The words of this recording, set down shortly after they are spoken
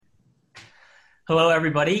Hello,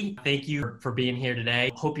 everybody. Thank you for being here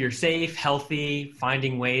today. Hope you're safe, healthy,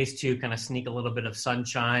 finding ways to kind of sneak a little bit of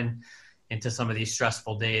sunshine into some of these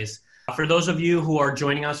stressful days. For those of you who are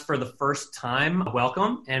joining us for the first time,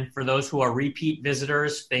 welcome. And for those who are repeat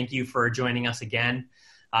visitors, thank you for joining us again.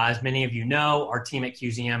 As many of you know, our team at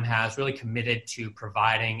QZM has really committed to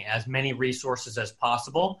providing as many resources as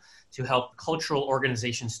possible to help cultural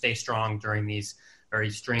organizations stay strong during these very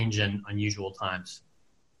strange and unusual times.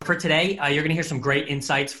 For today, you're going to hear some great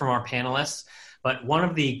insights from our panelists, but one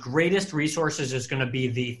of the greatest resources is going to be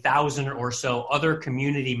the 1,000 or so other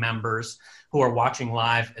community members who are watching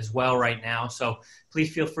live as well right now. So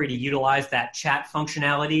please feel free to utilize that chat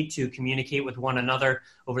functionality to communicate with one another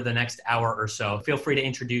over the next hour or so. Feel free to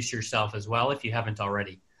introduce yourself as well if you haven't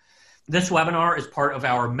already. This webinar is part of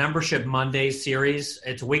our Membership Mondays series.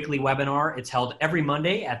 It's a weekly webinar. It's held every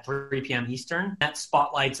Monday at 3 p.m. Eastern. That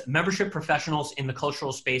spotlights membership professionals in the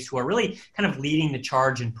cultural space who are really kind of leading the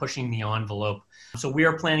charge and pushing the envelope. So we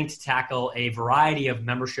are planning to tackle a variety of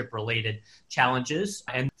membership-related challenges.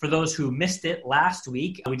 And for those who missed it last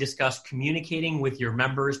week, we discussed communicating with your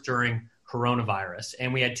members during coronavirus.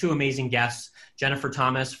 And we had two amazing guests, Jennifer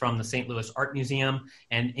Thomas from the St. Louis Art Museum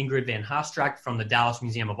and Ingrid Van Hastrecht from the Dallas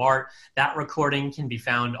Museum of Art. That recording can be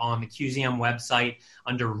found on the QZM website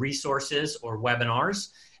under resources or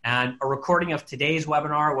webinars. And a recording of today's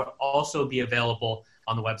webinar will also be available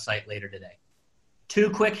on the website later today. Two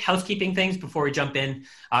quick housekeeping things before we jump in.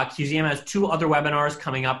 QZM has two other webinars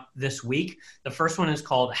coming up this week. The first one is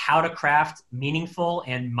called How to Craft Meaningful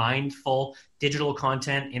and Mindful Digital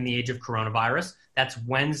Content in the Age of Coronavirus. That's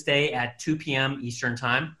Wednesday at 2 p.m. Eastern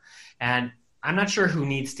Time. And I'm not sure who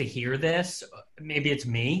needs to hear this. Maybe it's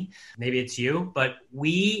me, maybe it's you, but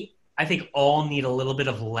I think all need a little bit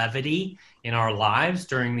of levity in our lives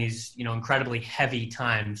during these, incredibly heavy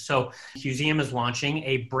times. So QZM is launching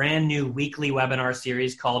a brand new weekly webinar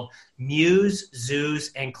series called Muse,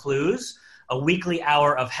 Zoos, and Clues, a weekly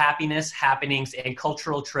hour of happiness, happenings, and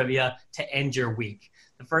cultural trivia to end your week.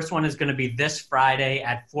 The first one is going to be this Friday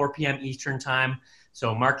at 4 p.m. Eastern Time.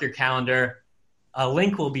 So mark your calendar. A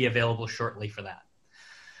link will be available shortly for that.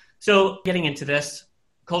 So getting into this,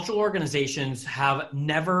 cultural organizations have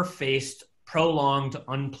never faced prolonged,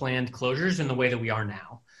 unplanned closures in the way that we are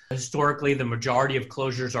now. Historically, the majority of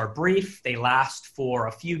closures are brief. They last for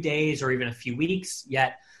a few days or even a few weeks,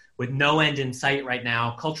 yet with no end in sight right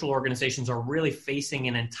now, cultural organizations are really facing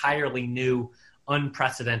an entirely new,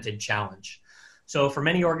 unprecedented challenge. So for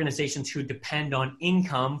many organizations who depend on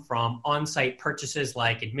income from on-site purchases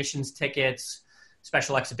like admissions tickets,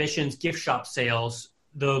 special exhibitions, gift shop sales,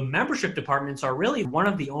 the membership departments are really one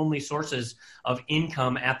of the only sources of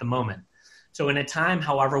income at the moment. So in a time,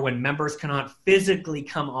 however, when members cannot physically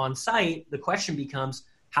come on site, the question becomes,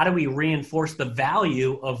 how do we reinforce the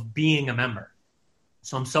value of being a member?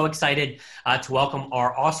 So I'm so excited to welcome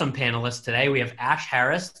our awesome panelists today. We have Ash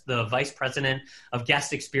Harris, the Vice President of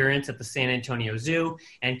Guest Experience at the San Antonio Zoo,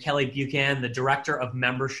 and Kelly Buchan, the Director of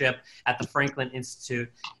Membership at the Franklin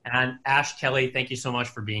Institute. And Ash, Kelly, thank you so much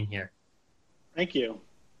for being here. Thank you.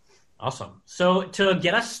 Awesome. So to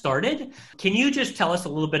get us started, can you just tell us a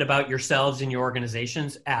little bit about yourselves and your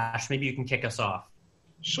organizations? Ash, maybe you can kick us off.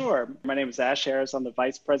 Sure. My name is Ash Harris. I'm the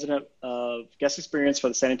Vice President of Guest Experience for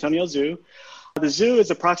the San Antonio Zoo. The zoo is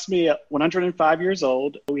approximately 105 years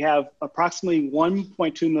old. We have approximately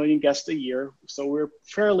 1.2 million guests a year, so we're a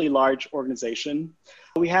fairly large organization.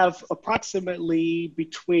 We have approximately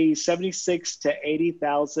between 76 to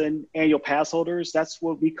 80,000 annual pass holders. That's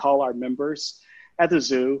what we call our members at the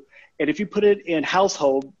zoo. And if you put it in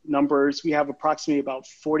household numbers, we have approximately about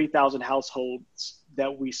 40,000 households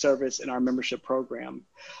that we service in our membership program.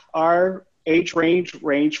 Our age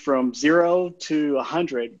range from 0 to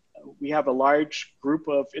 100. We have a large group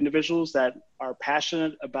of individuals that are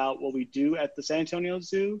passionate about what we do at the San Antonio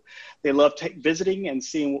Zoo. They love visiting and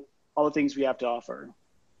seeing all the things we have to offer.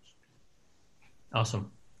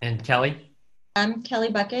 Awesome. And Kelly? I'm Kelly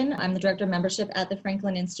Buchan. I'm the Director of Membership at the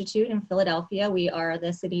Franklin Institute in Philadelphia. We are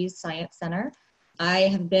the city's science center. I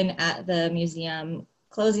have been at the museum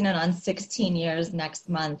closing in on 16 years next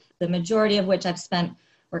month, the majority of which I've spent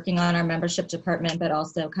working on our membership department, but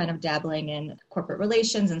also kind of dabbling in corporate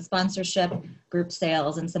relations and sponsorship, group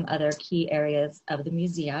sales, and some other key areas of the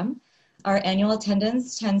museum. Our annual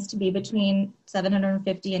attendance tends to be between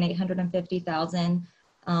 750 and 850,000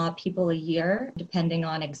 people a year, depending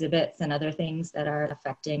on exhibits and other things that are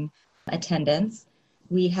affecting attendance.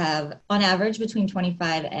 We have, on average, between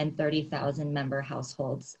 25 and 30,000 member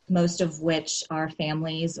households, most of which are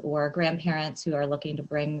families or grandparents who are looking to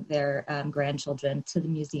bring their grandchildren to the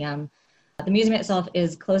museum The museum itself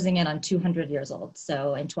is closing in on 200 years old.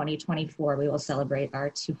 So in 2024, we will celebrate our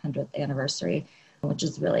 200th anniversary, which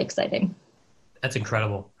is really exciting. That's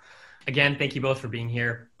incredible. Again, thank you both for being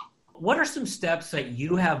here. What are some steps that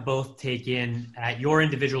you have both taken at your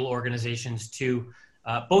individual organizations to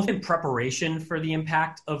both in preparation for the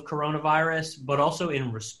impact of coronavirus, but also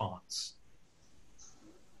in response?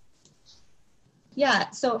 Yeah,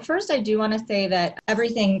 so first I do want to say that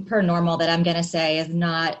everything per normal that I'm going to say is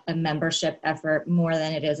not a membership effort more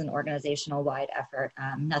than it is an organizational-wide effort.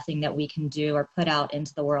 Nothing that we can do or put out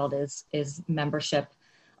into the world is membership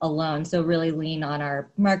alone. So really lean on our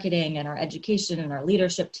marketing and our education and our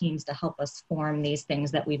leadership teams to help us form these things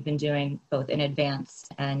that we've been doing both in advance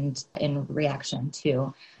and in reaction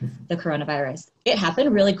to the coronavirus. It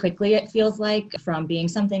happened really quickly, it feels like, from being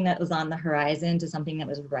something that was on the horizon to something that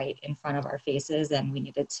was right in front of our faces, and we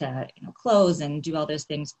needed to close and do all those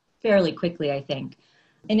things fairly quickly, I think.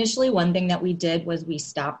 Initially, one thing that we did was we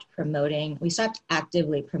stopped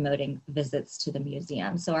actively promoting visits to the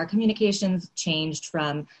museum. So our communications changed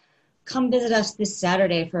from, come visit us this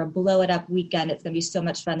Saturday for a blow it up weekend. It's going to be so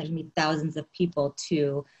much fun. There's going to be thousands of people,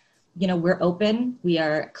 to, we're open. We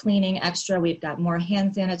are cleaning extra. We've got more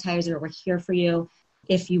hand sanitizer. We're here for you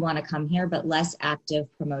if you want to come here, but less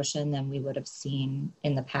active promotion than we would have seen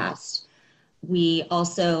in the past. We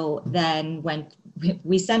also then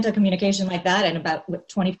we sent a communication like that, and about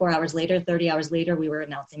 24 hours later, 30 hours later, we were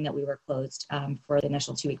announcing that we were closed for the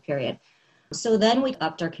initial 2-week period. So then we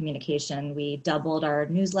upped our communication. We doubled our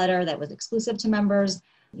newsletter that was exclusive to members.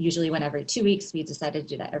 Usually went every 2 weeks. We decided to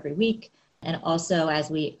do that every week. And also,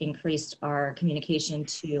 as we increased our communication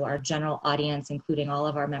to our general audience, including all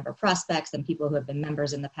of our member prospects and people who have been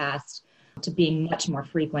members in the past, to being much more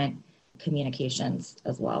frequent communications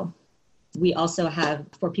as well. We also have,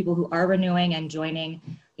 for people who are renewing and joining,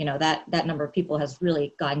 that number of people has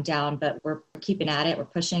really gone down, but we're keeping at it, we're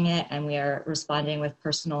pushing it, and we are responding with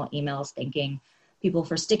personal emails, thanking people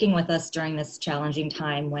for sticking with us during this challenging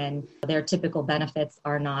time when their typical benefits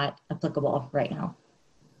are not applicable right now.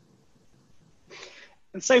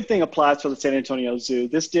 The same thing applies for the San Antonio Zoo.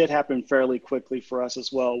 This did happen fairly quickly for us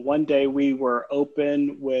as well. One day we were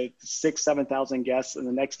open with 7,000 guests, and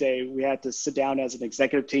the next day we had to sit down as an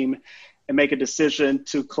executive team and make a decision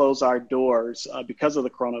to close our doors because of the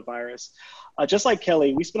coronavirus. Just like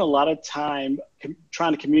Kelly, we spent a lot of time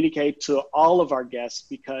trying to communicate to all of our guests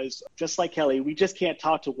because just like Kelly, we just can't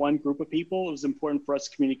talk to one group of people. It was important for us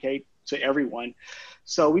to communicate to everyone.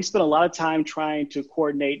 So we spent a lot of time trying to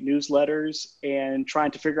coordinate newsletters and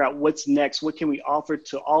trying to figure out what's next. What can we offer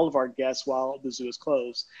to all of our guests while the zoo is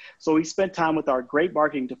closed? So we spent time with our great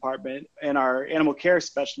marketing department and our animal care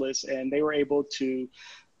specialists, and they were able to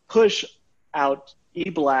push out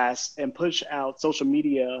e-blasts and push out social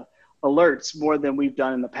media alerts more than we've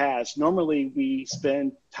done in the past. Normally, we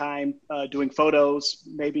spend time doing photos,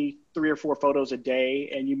 maybe 3 or 4 photos a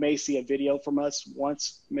day, and you may see a video from us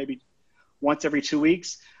maybe once every 2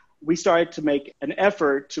 weeks. We started to make an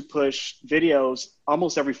effort to push videos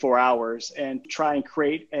almost every 4 hours and try and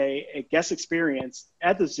create a guest experience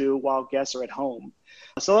at the zoo while guests are at home.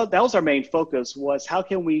 So that was our main focus, was how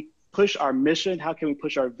can we push our mission, how can we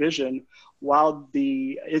push our vision while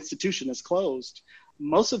the institution is closed?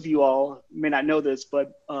 Most of you all may not know this,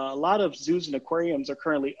 but a lot of zoos and aquariums are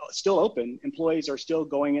currently still open. Employees are still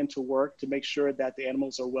going into work to make sure that the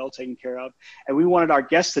animals are well taken care of. And we wanted our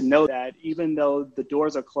guests to know that even though the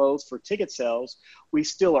doors are closed for ticket sales, we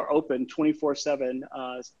still are open 24/7,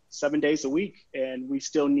 7 days a week. And we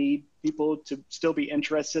still need people to still be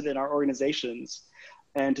interested in our organizations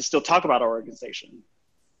and to still talk about our organization.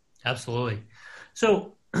 Absolutely.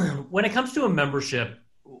 So when it comes to a membership,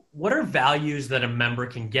 what are values that a member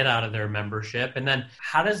can get out of their membership? And then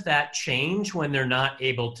how does that change when they're not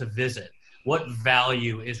able to visit? What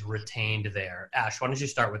value is retained there? Ash, why don't you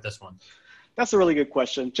start with this one? That's a really good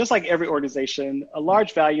question. Just like every organization, a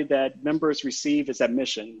large value that members receive is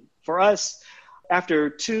admission. For us, after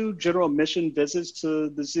 2 general admission visits to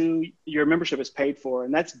the zoo, your membership is paid for,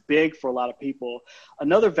 and that's big for a lot of people.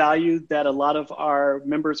 Another value that a lot of our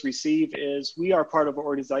members receive is we are part of an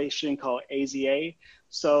organization called AZA.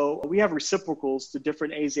 So we have reciprocals to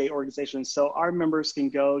different AZA organizations. So our members can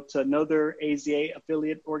go to another AZA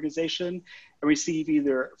affiliate organization and receive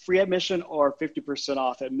either free admission or 50%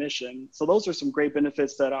 off admission. So those are some great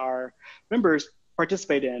benefits that our members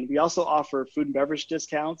participate in. We also offer food and beverage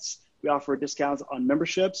discounts. We offer discounts on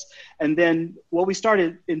memberships. And then what we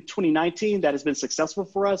started in 2019 that has been successful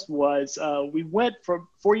for us was we went from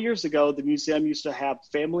 4 years ago, the museum used to have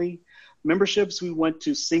family memberships, we went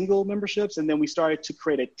to single memberships, and then we started to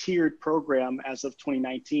create a tiered program as of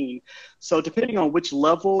 2019. So depending on which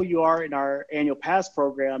level you are in our annual pass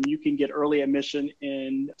program, you can get early admission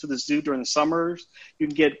to the zoo during the summers. You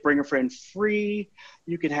can get Bring a Friend free.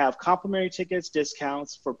 You can have complimentary tickets,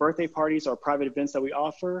 discounts for birthday parties or private events that we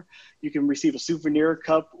offer. You can receive a souvenir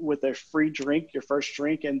cup with a free drink, your first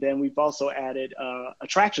drink. And then we've also added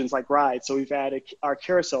attractions like rides. So we've added our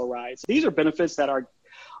carousel rides. These are benefits that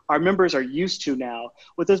our members are used to now.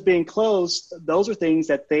 With us being closed, those are things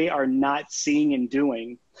that they are not seeing and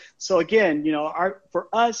doing. So again, for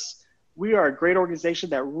us, we are a great organization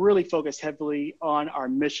that really focus heavily on our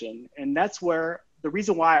mission. And that's where the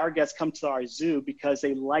reason why our guests come to our zoo, because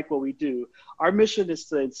they like what we do. Our mission is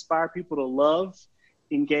to inspire people to love,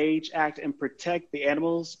 engage, act, and protect the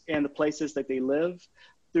animals and the places that they live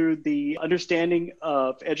through the understanding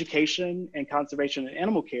of education and conservation and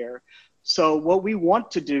animal care. So what we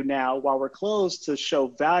want to do now while we're closed to show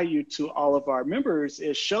value to all of our members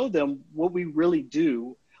is show them what we really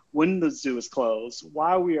do when the zoo is closed,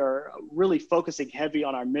 why we are really focusing heavy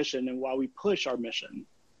on our mission and why we push our mission.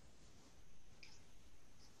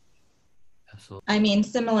 Absolutely. I mean,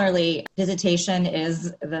 similarly, visitation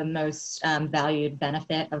is the most valued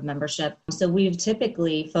benefit of membership. So we've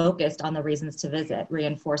typically focused on the reasons to visit,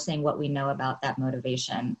 reinforcing what we know about that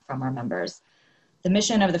motivation from our members. The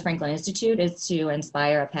mission of the Franklin Institute is to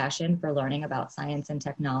inspire a passion for learning about science and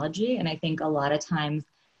technology. And I think a lot of times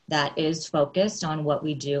that is focused on what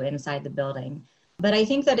we do inside the building. But I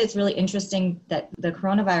think that it's really interesting that the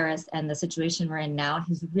coronavirus and the situation we're in now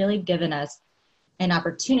has really given us an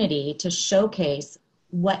opportunity to showcase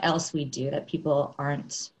what else we do that people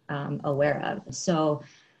aren't aware of. So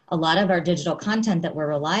a lot of our digital content that we're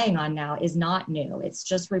relying on now is not new. It's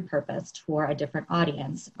just repurposed for a different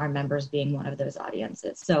audience, our members being one of those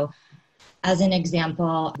audiences. So as an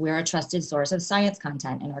example, we're a trusted source of science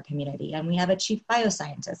content in our community. And we have a chief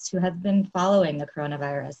bioscientist who has been following the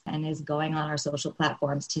coronavirus and is going on our social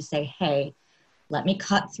platforms to say, hey, let me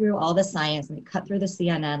cut through all the science, let me cut through the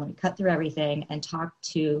CNN, let me cut through everything and talk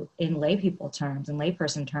to in laypeople terms and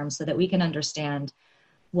layperson terms so that we can understand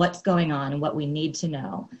what's going on and what we need to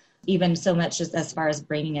know. Even so much as far as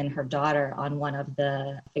bringing in her daughter on one of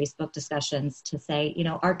the Facebook discussions to say,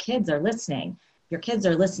 our kids are listening. Your kids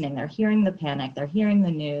are listening. They're hearing the panic. They're hearing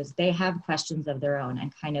the news. They have questions of their own,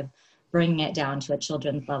 and kind of bringing it down to a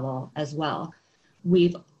children's level as well.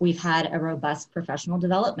 We've had a robust professional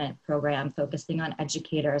development program focusing on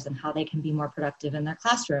educators and how they can be more productive in their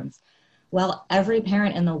classrooms. Well, every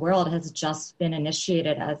parent in the world has just been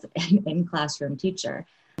initiated as an in-classroom teacher.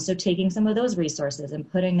 So taking some of those resources and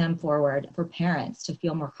putting them forward for parents to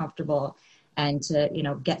feel more comfortable and to,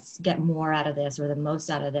 get more out of this or the most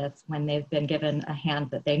out of this when they've been given a hand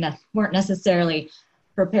that they weren't necessarily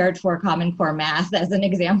prepared for. Common Core math as an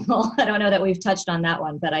example. I don't know that we've touched on that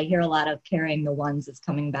one, but I hear a lot of carrying the ones is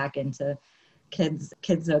coming back into kids'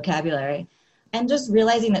 vocabulary. And just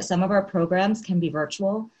realizing that some of our programs can be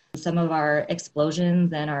virtual. Some of our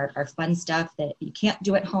explosions and our fun stuff that you can't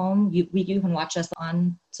do at home, you can watch us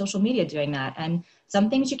on social media doing that. And some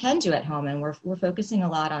things you can do at home. And we're focusing a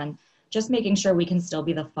lot on just making sure we can still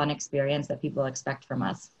be the fun experience that people expect from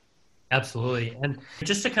us. Absolutely. And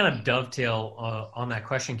just to kind of dovetail on that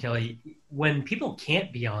question, Kelly, when people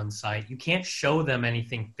can't be on site, you can't show them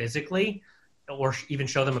anything physically or even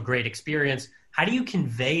show them a great experience. How do you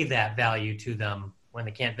convey that value to them when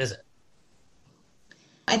they can't visit?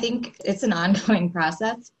 I think it's an ongoing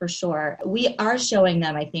process for sure. We are showing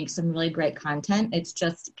them, I think, some really great content. It's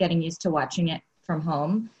just getting used to watching it from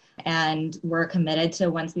home. And we're committed to,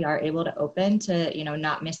 once we are able to open, to,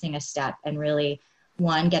 not missing a step and really,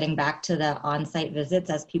 one, getting back to the on-site visits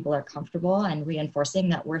as people are comfortable and reinforcing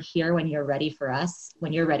that we're here when you're ready for us,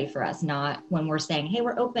 not when we're saying, hey,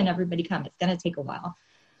 we're open, everybody come. It's going to take a while.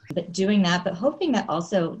 But doing that, but hoping that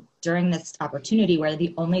also during this opportunity where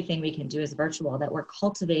the only thing we can do is virtual, that we're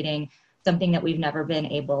cultivating something that we've never been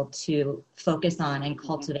able to focus on and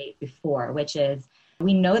cultivate before, which is,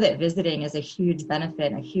 we know that visiting is a huge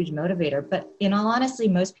benefit and a huge motivator, but in all honesty,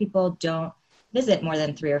 most people don't visit more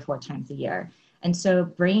than 3 or 4 times a year. And so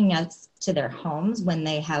bringing us to their homes when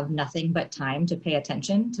they have nothing but time to pay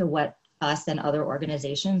attention to what us and other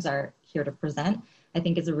organizations are here to present, I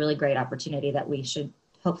think is a really great opportunity that we should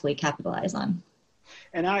hopefully capitalize on.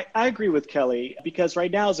 And I agree with Kelly, because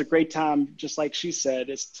right now is a great time, just like she said,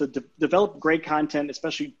 is to develop great content,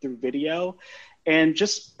 especially through video. And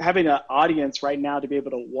just having an audience right now to be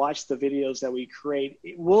able to watch the videos that we create,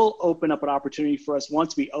 it will open up an opportunity for us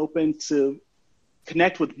once we open to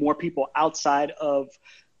connect with more people outside of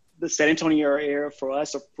the San Antonio area for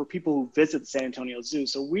us, or for people who visit the San Antonio Zoo.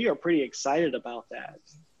 So we are pretty excited about that.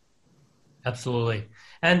 Absolutely.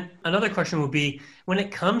 And another question would be, when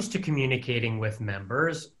it comes to communicating with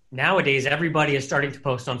members, nowadays everybody is starting to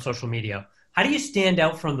post on social media. How do you stand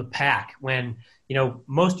out from the pack when,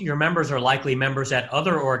 most of your members are likely members at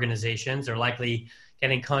other organizations, are likely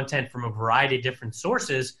getting content from a variety of different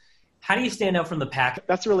sources? How do you stand out from the pack?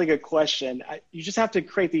 That's a really good question. You just have to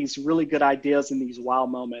create these really good ideas and these wow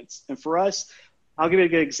moments. And for us, I'll give you a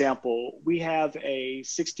good example. We have a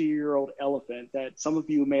 60-year-old elephant that some of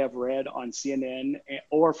you may have read on CNN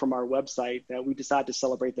or from our website that we decided to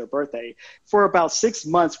celebrate their birthday. For about 6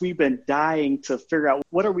 months, we've been dying to figure out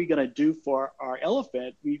what are we going to do for our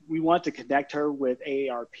elephant. We want to connect her with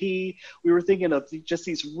AARP. We were thinking of just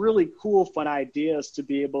these really cool, fun ideas to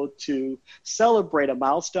be able to celebrate a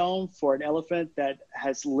milestone for an elephant that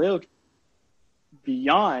has lived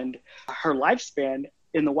beyond her lifespan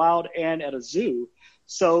in the wild and at a zoo.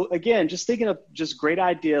 So again, just thinking of just great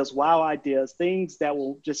ideas, wow ideas, things that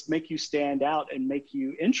will just make you stand out and make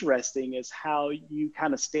you interesting is how you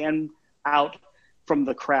kind of stand out from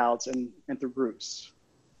the crowds and through groups.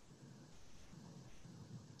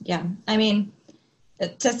 Yeah, I mean,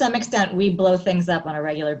 to some extent, we blow things up on a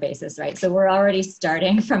regular basis, right? So we're already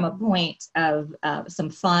starting from a point of some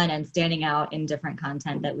fun and standing out in different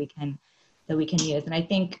content that we can use. And I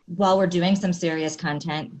think while we're doing some serious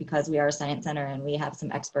content, because we are a science center and we have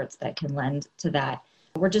some experts that can lend to that,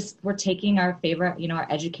 we're taking our favorite,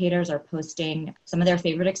 our educators are posting some of their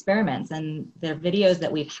favorite experiments and their videos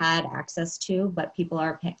that we've had access to, but people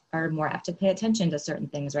are more apt to pay attention to certain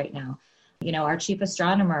things right now. Our chief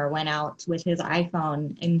astronomer went out with his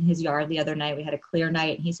iPhone in his yard the other night. We had a clear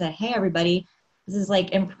night. And he said, hey, everybody, this is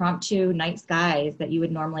like impromptu night skies that you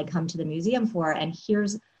would normally come to the museum for. And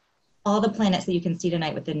here's all the planets that you can see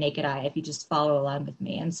tonight with the naked eye if you just follow along with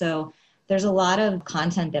me. And so there's a lot of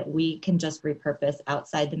content that we can just repurpose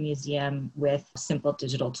outside the museum with simple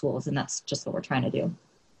digital tools. And that's just what we're trying to do.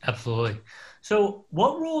 Absolutely. So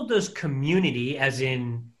what role does community, as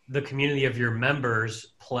in the community of your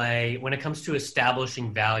members, play when it comes to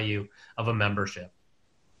establishing value of a membership?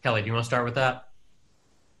 Kelly, do you want to start with that?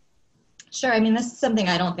 Sure. I mean, this is something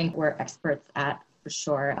I don't think we're experts at for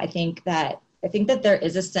sure. I think that there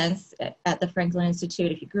is a sense at the Franklin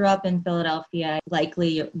Institute, if you grew up in Philadelphia,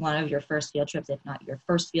 likely one of your first field trips, if not your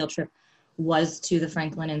first field trip, was to the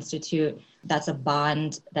Franklin Institute. That's a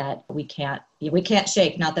bond that we can't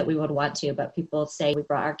shake, not that we would want to, but people say we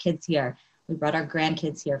brought our kids here. We brought our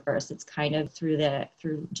grandkids here first. It's kind of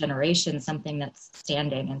through generations, something that's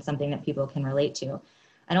standing and something that people can relate to.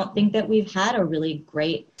 I don't think that we've had a really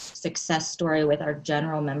great success story with our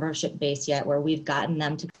general membership base yet, where we've gotten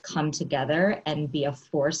them to come together and be a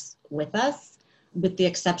force with us, with the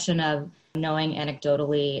exception of knowing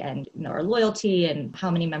anecdotally and our loyalty and how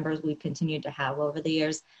many members we've continued to have over the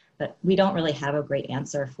years. But we don't really have a great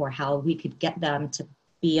answer for how we could get them to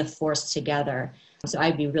be a force together. So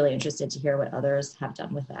I'd be really interested to hear what others have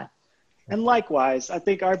done with that. And likewise, I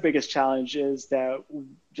think our biggest challenge is that,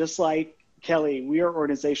 just like Kelly, we are an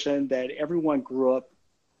organization that everyone grew up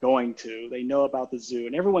going to. They know about the zoo,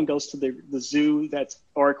 and everyone goes to the zoo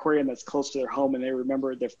or aquarium that's close to their home, and they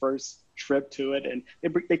remember their first trip to it, and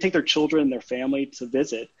they take their children and their family to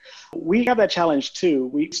visit. We have that challenge too.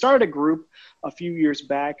 We started a group a few years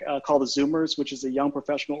back called the Zoomers, which is a young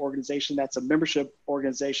professional organization. That's a membership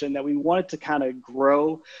organization that we wanted to kind of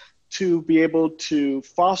grow to be able to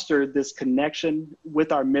foster this connection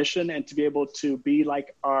with our mission and to be able to be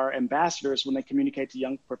like our ambassadors when they communicate to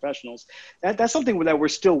young professionals. That's something that we're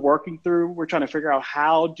still working through. We're trying to figure out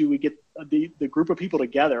how do we get the group of people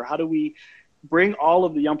together? How do we bring all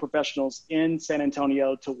of the young professionals in San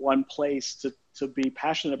Antonio to one place to be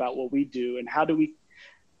passionate about what we do? And how do we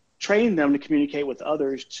train them to communicate with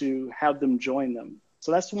others to have them join them?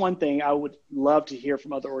 So that's one thing I would love to hear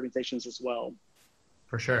from other organizations as well.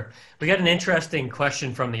 For sure. We got an interesting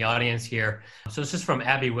question from the audience here. So this is from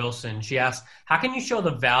Abby Wilson. She asks, how can you show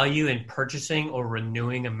the value in purchasing or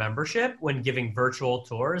renewing a membership when giving virtual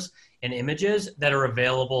tours and images that are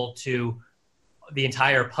available to the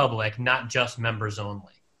entire public, not just members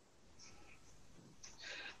only?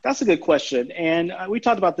 That's a good question. And we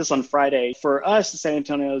talked about this on Friday. For us, the San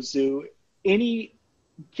Antonio Zoo, any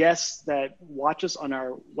guests that watch us on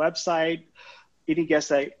our website, any guests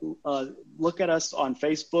that look at us on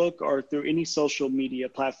Facebook or through any social media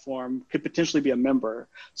platform could potentially be a member.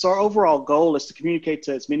 So our overall goal is to communicate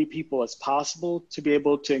to as many people as possible to be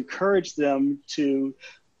able to encourage them to,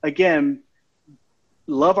 again,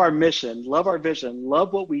 love our mission, love our vision,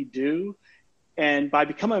 love what we do, And by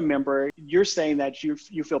becoming a member, you're saying that you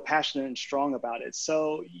feel passionate and strong about it.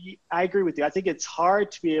 So I agree with you. I think it's hard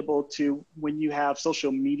to be able to, when you have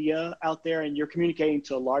social media out there and you're communicating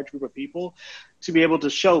to a large group of people, to be able to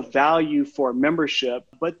show value for membership.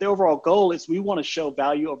 But the overall goal is we want to show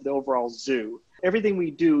value of the overall zoo. Everything we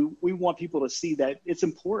do, we want people to see that it's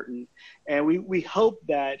important. And we hope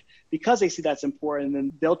that because they see that's important,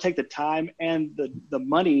 then they'll take the time and the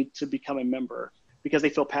money to become a member, because they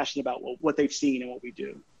feel passionate about what they've seen and what we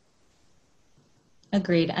do.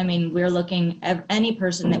 Agreed. I mean, we're looking at any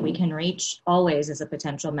person that we can reach always as a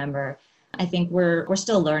potential member. I think we're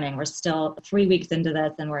still learning. We're still 3 weeks into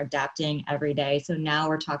this and we're adapting every day. So now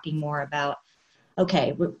we're talking more about,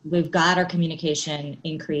 okay, we've got our communication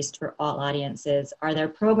increased for all audiences. Are there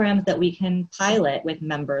programs that we can pilot with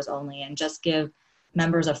members only and just give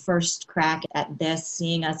members a first crack at this,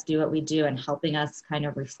 seeing us do what we do and helping us kind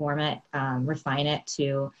of reform it, refine it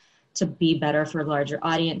to be better for larger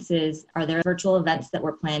audiences? Are there virtual events that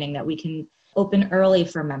we're planning that we can open early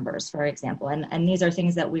for members, for example? And these are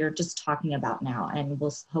things that we are just talking about now, and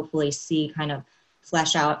we'll hopefully see kind of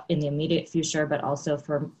flesh out in the immediate future, but also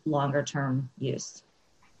for longer term use.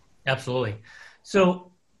 Absolutely.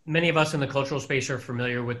 So many of us in the cultural space are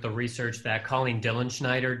familiar with the research that Colleen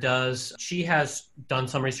Dillenschneider does. She has done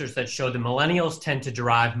some research that showed that millennials tend to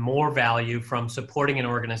derive more value from supporting an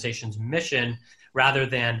organization's mission rather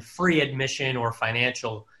than free admission or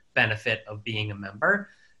financial benefit of being a member.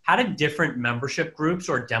 How do different membership groups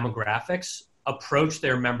or demographics approach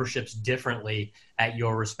their memberships differently at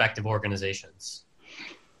your respective organizations?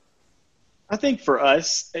 I think for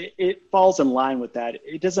us, it falls in line with that.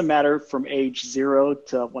 It doesn't matter from age 0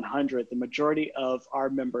 to 100. The majority of our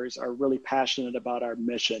members are really passionate about our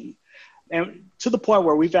mission. And to the point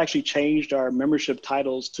where we've actually changed our membership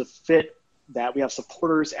titles to fit that. We have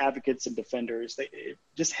supporters, advocates, and defenders. They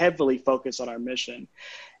just heavily focus on our mission.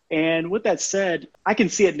 And with that said, I can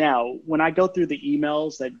see it now. When I go through the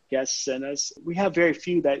emails that guests send us, we have very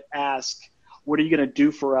few that ask, what are you going to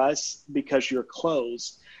do for us because you're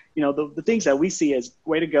closed? You know, the things that we see is,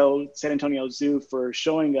 way to go, San Antonio Zoo, for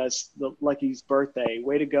showing us the Lucky's birthday.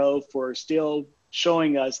 Way to go for still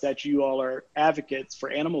showing us that you all are advocates for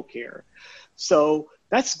animal care. So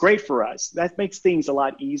that's great for us. That makes things a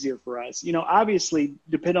lot easier for us. You know, obviously,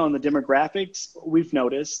 depending on the demographics, we've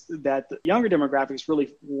noticed that the younger demographics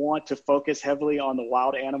really want to focus heavily on the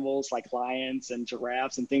wild animals like lions and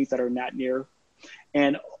giraffes and things that are not near.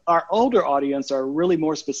 And our older audience are really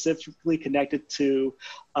more specifically connected to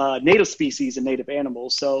native species and native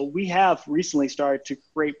animals. So we have recently started to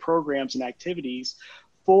create programs and activities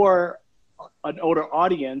for an older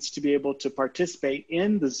audience to be able to participate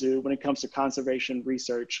in the zoo when it comes to conservation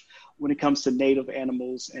research, when it comes to native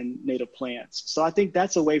animals and native plants. So I think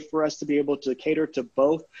that's a way for us to be able to cater to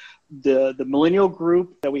both the millennial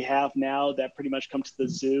group that we have now that pretty much come to the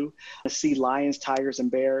zoo to see lions, tigers, and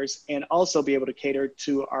bears, and also be able to cater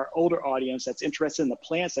to our older audience that's interested in the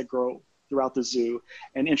plants that grow throughout the zoo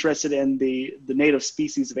and interested in the native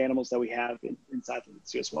species of animals that we have inside the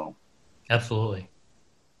zoo as well. Absolutely.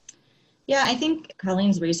 Yeah, I think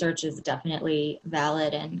Colleen's research is definitely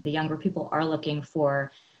valid, and the younger people are looking for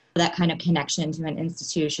that kind of connection to an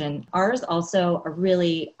institution. Ours also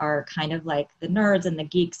are kind of like the nerds and the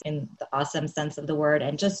geeks in the awesome sense of the word,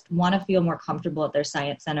 and just want to feel more comfortable at their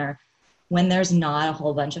science center when there's not a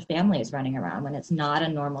whole bunch of families running around, when it's not a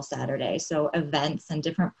normal Saturday. So events and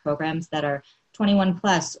different programs that are 21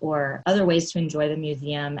 plus, or other ways to enjoy the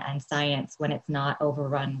museum and science when it's not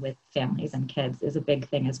overrun with families and kids, is a big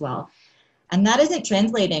thing as well. And that isn't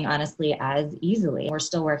translating, honestly, as easily. We're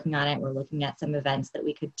still working on it. We're looking at some events that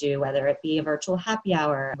we could do, whether it be a virtual happy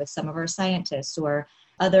hour with some of our scientists or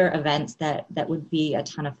other events that would be a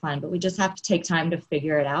ton of fun. But we just have to take time to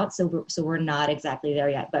figure it out. So we're not exactly there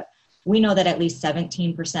yet. But we know that at least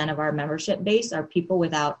 17% of our membership base are people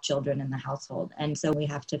without children in the household. And so we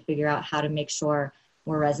have to figure out how to make sure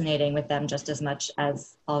we're resonating with them just as much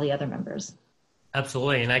as all the other members.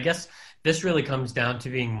 Absolutely. And I guess this really comes down to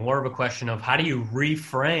being more of a question of how do you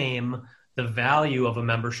reframe the value of a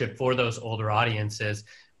membership for those older audiences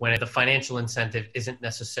when the financial incentive isn't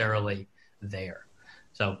necessarily there.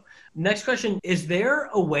 So next question, is there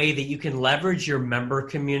a way that you can leverage your member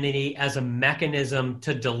community as a mechanism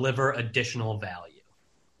to deliver additional value?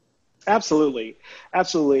 Absolutely.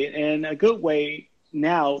 Absolutely. And a good way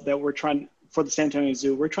now that we're trying, for the San Antonio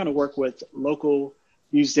Zoo, we're trying to work with local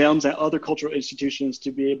museums and other cultural institutions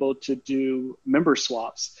to be able to do member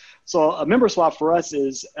swaps. So a member swap for us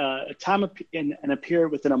is a time and a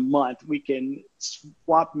period within a month. We can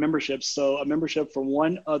swap memberships. So a membership from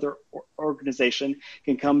one other organization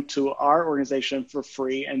can come to our organization for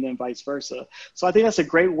free, and then vice versa. So I think that's a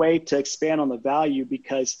great way to expand on the value,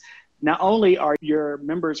 because not only are your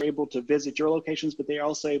members able to visit your locations, but they're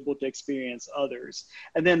also able to experience others.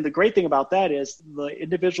 And then the great thing about that is the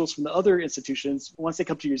individuals from the other institutions, once they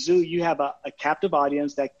come to your zoo, you have a captive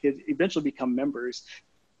audience that could eventually become members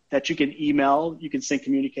that you can email, you can send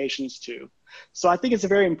communications to. So I think it's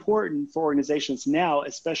very important for organizations now,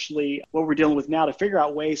 especially what we're dealing with now, to figure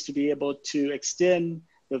out ways to be able to extend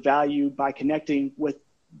the value by connecting with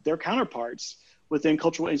their counterparts within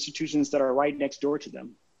cultural institutions that are right next door to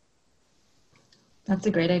them. That's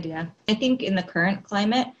a great idea. I think in the current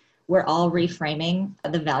climate, we're all reframing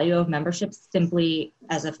the value of membership simply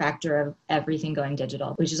as a factor of everything going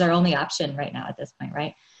digital, which is our only option right now at this point,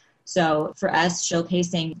 right? So for us,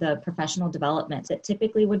 showcasing the professional development that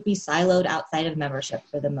typically would be siloed outside of membership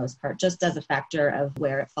for the most part, just as a factor of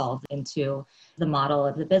where it falls into the model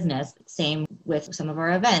of the business. Same with some of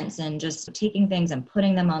our events, and just taking things and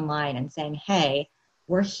putting them online and saying, hey,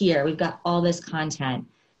 we're here, we've got all this content.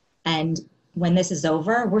 And when this is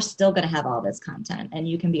over, we're still going to have all this content, and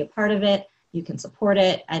you can be a part of it, you can support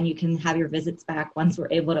it, and you can have your visits back once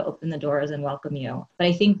we're able to open the doors and welcome you. But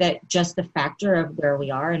I think that just the factor of where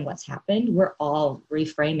we are and what's happened, we're all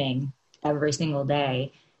reframing every single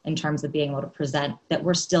day in terms of being able to present that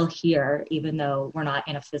we're still here, even though we're not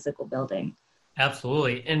in a physical building.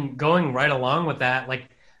 Absolutely. And going right along with that,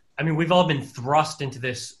 we've all been thrust into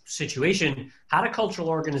this situation. How do cultural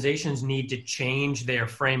organizations need to change their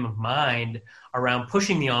frame of mind around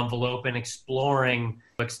pushing the envelope and exploring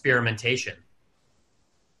experimentation?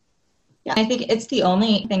 Yeah, I think it's the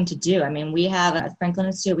only thing to do. We have at Franklin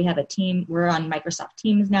Institute, we have a team. We're on Microsoft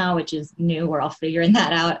Teams now, which is new. We're all figuring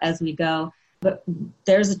that out as we go. But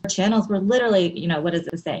there's channels where literally, what is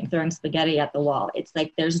it saying? Throwing spaghetti at the wall. It's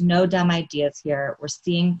like, there's no dumb ideas here. We're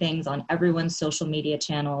seeing things on everyone's social media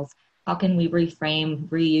channels. How can we reframe,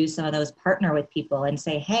 reuse some of those, partner with people and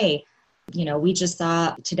say, hey, we just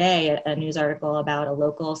saw today a news article about a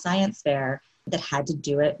local science fair that had to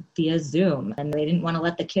do it via Zoom, and they didn't want to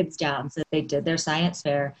let the kids down. So they did their science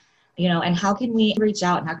fair, and how can we reach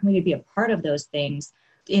out and how can we be a part of those things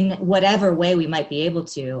in whatever way we might be able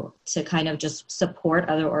to kind of just support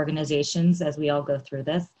other organizations as we all go through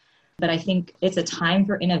this. But I think it's a time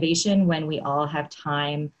for innovation when we all have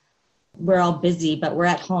time. We're all busy, but we're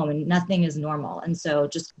at home and nothing is normal. And so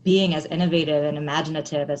just being as innovative and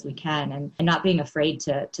imaginative as we can, and not being afraid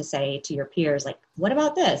to say to your peers, like, what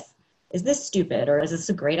about this? Is this stupid? Or is this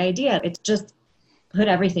a great idea? It's just put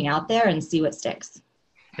everything out there and see what sticks.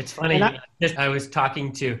 It's funny. I was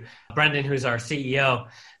talking to Brendan, who's our CEO,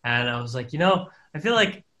 and I was like, I feel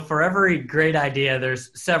like for every great idea,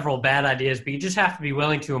 there's several bad ideas, but you just have to be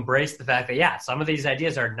willing to embrace the fact that, some of these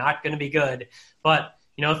ideas are not going to be good. But,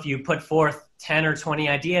 if you put forth 10 or 20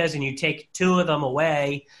 ideas and you take 2 of them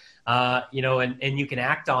away, and you can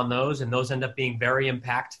act on those, and those end up being very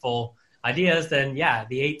impactful ideas, then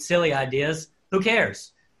the 8 silly ideas, who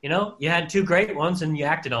cares? You had 2 great ones and you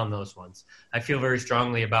acted on those ones. I feel very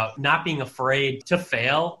strongly about not being afraid to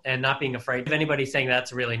fail and not being afraid of anybody saying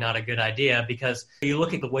that's really not a good idea, because you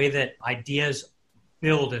look at the way that ideas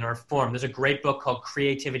build and are formed. There's a great book called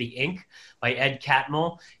Creativity Inc. by Ed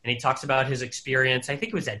Catmull, and he talks about his experience. I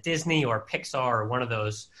think it was at Disney or Pixar or one of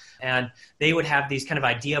those. And they would have these kind of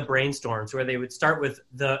idea brainstorms where they would start with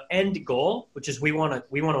the end goal, which is we want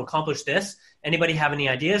to accomplish this. Anybody have any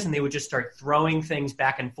ideas? And they would just start throwing things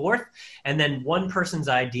back and forth. And then one person's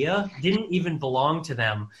idea didn't even belong to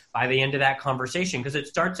them by the end of that conversation, because it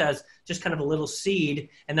starts as just kind of a little seed,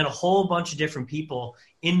 and then a whole bunch of different people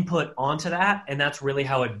input onto that. And that's really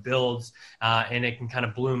how it builds, and it can kind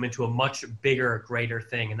of bloom into a much bigger, greater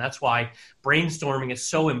thing. And that's why brainstorming is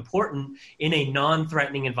so important in a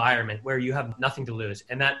non-threatening environment where you have nothing to lose.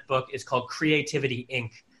 And that book is called Creativity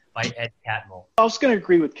Inc. by Ed Catmull. I was going to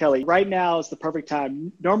agree with Kelly. Right now is the perfect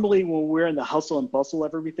time. Normally when we're in the hustle and bustle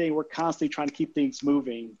of everything, we're constantly trying to keep things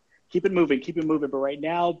moving. Keep it moving. But right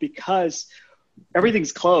now, because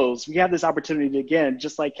everything's closed, we have this opportunity to, again,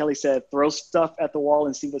 just like Kelly said, throw stuff at the wall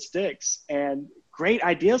and see what sticks. And great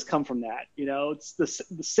ideas come from that. It's the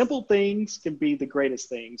simple things can be the greatest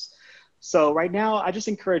things. So right now, I just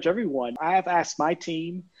encourage everyone. I have asked my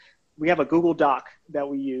team. We have a Google Doc that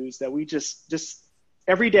we use that we just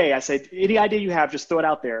every day I say, any idea you have, just throw it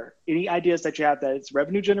out there. Any ideas that you have that it's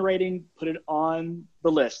revenue generating, put it on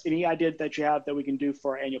the list. Any idea that you have that we can do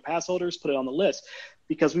for our annual pass holders, put it on the list,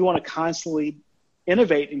 because we want to constantly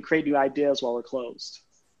innovate and create new ideas while we're closed.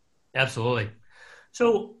 Absolutely.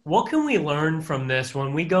 So what can we learn from this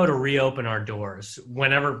when we go to reopen our doors,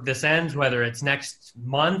 whenever this ends, whether it's next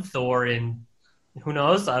month or in, who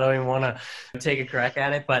knows? I don't even want to take a crack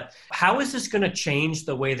at it, but how is this going to change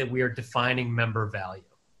the way that we are defining member value?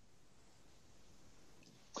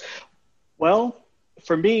 Well,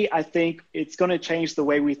 for me, I think it's going to change the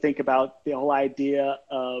way we think about the whole idea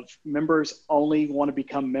of members only want to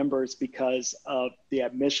become members because of the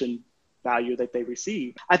admission value that they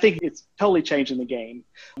receive. I think it's totally changing the game.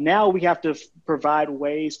 Now we have to provide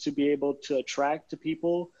ways to be able to attract to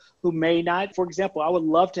people who may not. For example, I would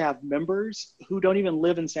love to have members who don't even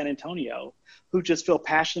live in San Antonio, who just feel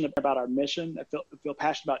passionate about our mission, that feel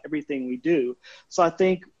passionate about everything we do. So I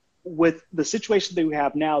think with the situation that we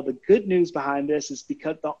have now, the good news behind this is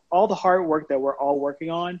because all the hard work that we're all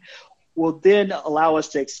working on will then allow us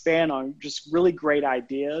to expand on just really great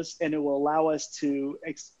ideas, and it will allow us to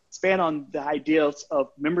expand on the ideas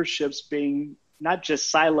of memberships being not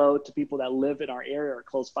just siloed to people that live in our area or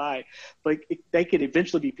close by, but they could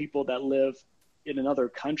eventually be people that live in another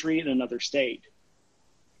country, in another state.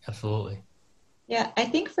 Absolutely. Yeah, I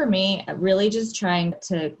think for me, really just trying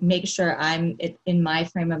to make sure I'm in my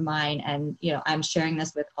frame of mind, and I'm sharing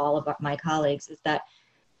this with all of my colleagues, is that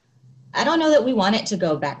I don't know that we want it to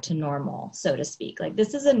go back to normal, so to speak. Like,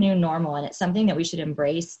 this is a new normal, and it's something that we should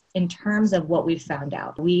embrace in terms of what we've found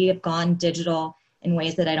out. We have gone digital in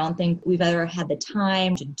ways that I don't think we've ever had the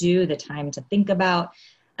time to do, the time to think about.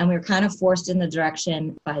 And we were kind of forced in the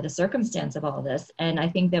direction by the circumstance of all this. And I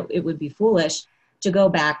think that it would be foolish to go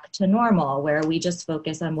back to normal, where we just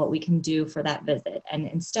focus on what we can do for that visit, and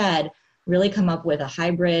instead really come up with a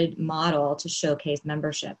hybrid model to showcase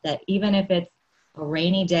membership, that even if it's a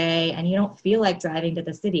rainy day and you don't feel like driving to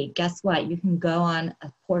the city, guess what? You can go on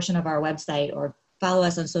a portion of our website or follow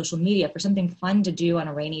us on social media for something fun to do on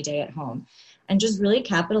a rainy day at home, and just really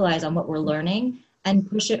capitalize on what we're learning and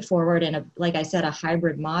push it forward in like I said, a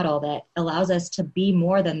hybrid model that allows us to be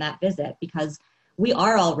more than that visit, because we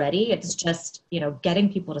are already. It's just,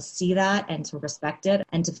 getting people to see that and to respect it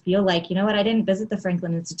and to feel like, I didn't visit the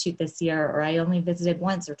Franklin Institute this year, or I only visited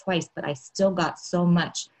once or twice, but I still got so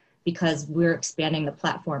much because we're expanding the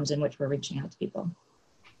platforms in which we're reaching out to people.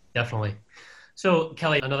 Definitely. So,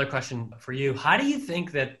 Kelly, another question for you. How do you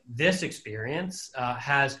think that this experience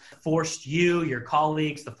has forced you, your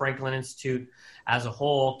colleagues, the Franklin Institute as a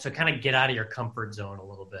whole, to kind of get out of your comfort zone a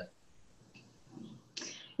little bit?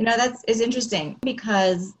 It's interesting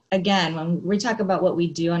because, again, when we talk about what we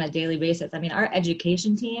do on a daily basis, our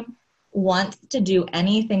education team wants to do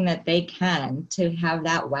anything that they can to have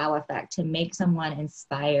that wow effect, to make someone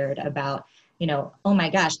inspired about, oh my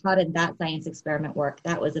gosh, how did that science experiment work?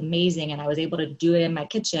 That was amazing. And I was able to do it in my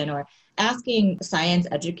kitchen. Or asking science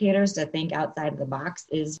educators to think outside of the box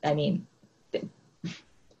is, we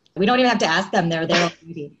don't even have to ask them. They're there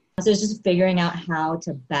already. So it's just figuring out how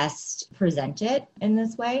to best present it in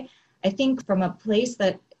this way. I think from a place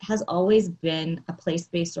that has always been a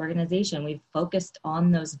place-based organization, we've focused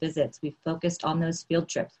on those visits. We've focused on those field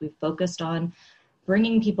trips. We've focused on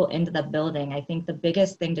bringing people into the building. I think the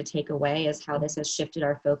biggest thing to take away is how this has shifted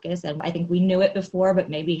our focus. And I think we knew it before,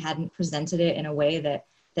 but maybe hadn't presented it in a way that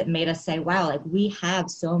made us say, wow, like we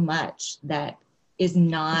have so much that is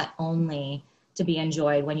not only to be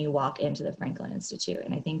enjoyed when you walk into the Franklin Institute.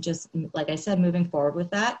 And I think just, like I said, moving forward with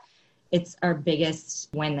that, it's our biggest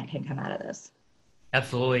win that can come out of this.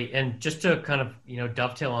 Absolutely. And just to kind of,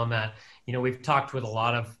 dovetail on that, we've talked with a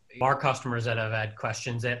lot of our customers that have had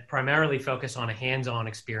questions that primarily focus on a hands-on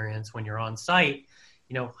experience when you're on site.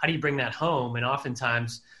 How do you bring that home? And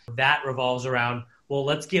oftentimes that revolves around, well,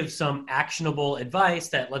 let's give some actionable advice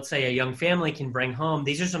that, let's say, a young family can bring home.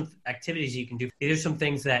 These are some activities you can do. These are some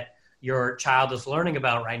things that your child is learning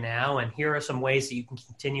about right now, and here are some ways that you can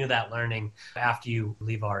continue that learning after you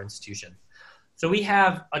leave our institution. So we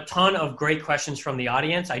have a ton of great questions from the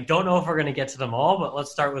audience. I don't know if we're going to get to them all, but let's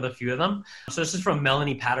start with a few of them. So this is from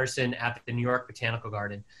Melanie Patterson at the New York Botanical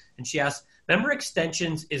Garden. And she asks, member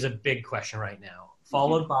extensions is a big question right now,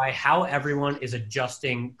 followed by how everyone is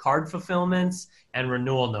adjusting card fulfillments and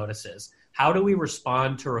renewal notices. How do we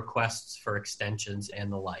respond to requests for extensions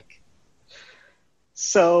and the like?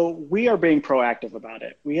 So we are being proactive about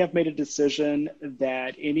it. We have made a decision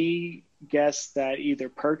that any guests that either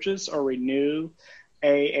purchase or renew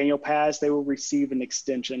a annual pass, they will receive an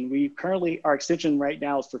extension. Our extension right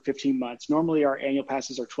now is for 15 months. Normally our annual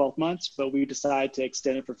passes are 12 months, but we decided to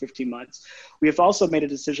extend it for 15 months. We have also made a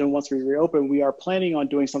decision once we reopen, we are planning on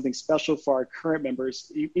doing something special for our current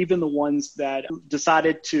members, even the ones that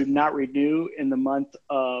decided to not renew in the month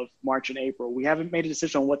of March and April. We haven't made a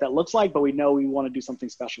decision on what that looks like, but we know we want to do something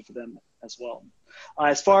special for them as well.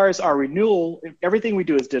 As far as our renewal, everything we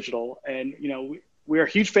do is digital, and we're a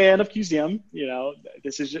huge fan of QZM.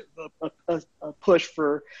 This is a push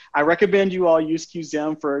for, I recommend you all use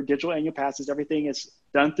QZM for digital annual passes. Everything is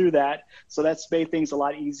done through that. So that's made things a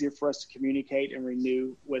lot easier for us to communicate and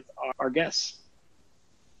renew with our guests.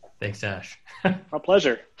 Thanks, Ash. My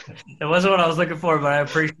pleasure. It wasn't what I was looking for, but I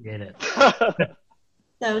appreciate it.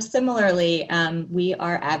 So similarly, we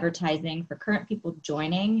are advertising for current people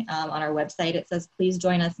joining on our website. It says, please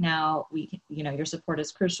join us now. Your support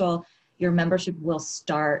is crucial. Your membership will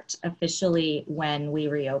start officially when we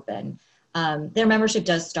reopen. Their membership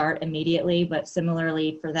does start immediately, but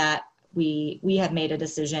similarly for that, we have made a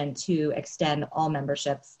decision to extend all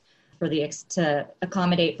memberships to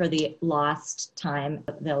accommodate for the lost time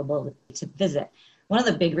available to visit. One of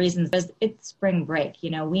the big reasons is it's spring break.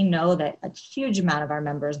 We know that a huge amount of our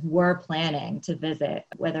members were planning to visit,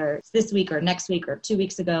 whether it's this week or next week or 2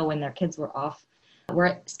 weeks ago when their kids were off.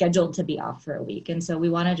 We're scheduled to be off for a week. And so we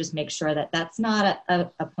want to just make sure that that's not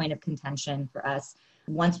a point of contention for us.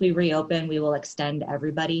 Once we reopen, we will extend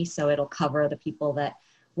everybody. So it'll cover the people that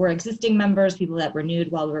were existing members, people that renewed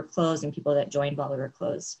while we were closed, and people that joined while we were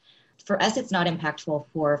closed. For us, it's not impactful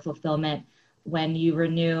for fulfillment. When you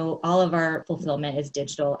renew, all of our fulfillment is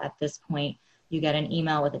digital at this point. You get an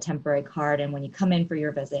email with a temporary card. And when you come in for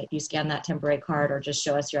your visit, you scan that temporary card or just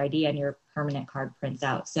show us your ID and your permanent card prints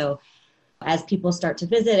out. So as people start to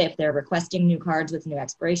visit, if they're requesting new cards with new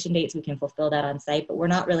expiration dates, we can fulfill that on site, but we're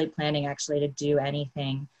not really planning actually to do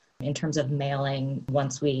anything in terms of mailing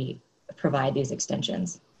once we provide these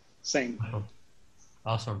extensions. Same.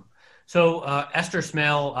 Awesome. So Esther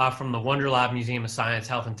Smale from the Wonderlab Museum of Science,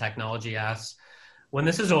 Health, and Technology asks, when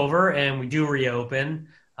this is over and we do reopen,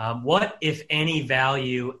 what, if any,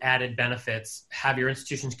 value-added benefits have your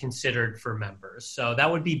institutions considered for members? So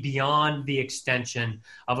that would be beyond the extension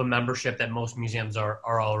of a membership that most museums are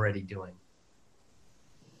already doing.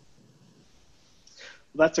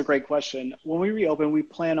 That's a great question. When we reopen, we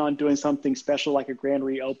plan on doing something special like a grand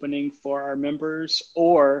reopening for our members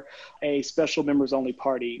or a special members-only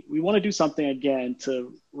party. We want to do something, again,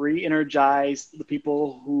 to re-energize the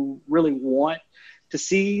people who really want to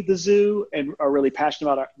see the zoo and are really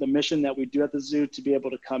passionate about the mission that we do at the zoo to be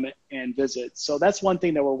able to come and visit. So that's one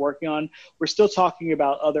thing that we're working on. We're still talking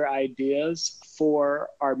about other ideas for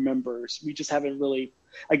our members. We just haven't really,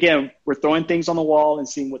 again, we're throwing things on the wall and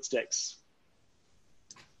seeing what sticks.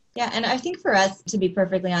 Yeah, and I think for us, to be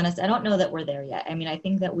perfectly honest, I don't know that we're there yet. I mean, I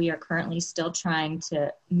think that we are currently still trying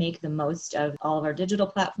to make the most of all of our digital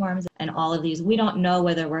platforms and all of these. We don't know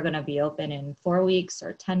whether we're going to be open in 4 weeks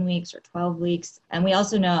or 10 weeks or 12 weeks. And we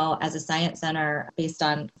also know as a science center, based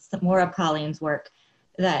on some more of Colleen's work,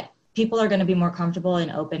 that people are going to be more comfortable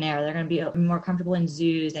in open air. They're going to be more comfortable in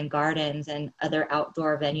zoos and gardens and other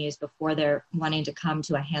outdoor venues before they're wanting to come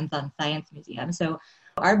to a hands-on science museum. So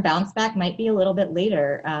our bounce back might be a little bit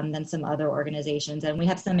later than some other organizations. And we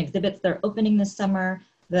have some exhibits that are opening this summer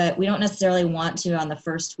that we don't necessarily want to, on the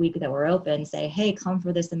first week that we're open, say, hey, come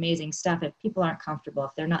for this amazing stuff if people aren't comfortable,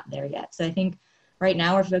 if they're not there yet. So I think right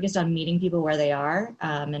now we're focused on meeting people where they are.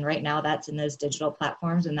 And right now that's in those digital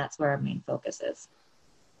platforms, and that's where our main focus is.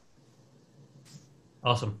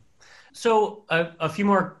 Awesome. So a few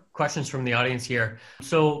more questions from the audience here.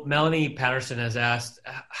 So Melanie Patterson has asked,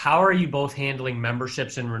 how are you both handling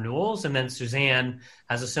memberships and renewals? And then Suzanne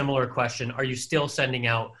has a similar question. Are you still sending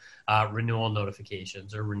out renewal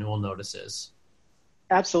notifications or renewal notices?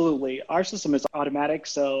 Absolutely. Our system is automatic.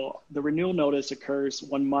 So the renewal notice occurs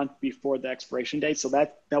 1 month before the expiration date. So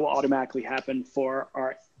that will automatically happen for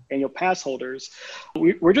our annual pass holders.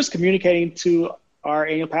 We're just communicating to our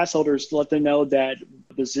annual pass holders to let them know that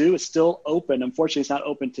the zoo is still open. Unfortunately, it's not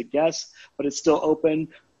open to guests, but it's still open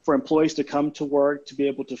for employees to come to work, to be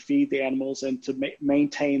able to feed the animals and to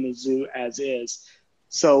maintain the zoo as is.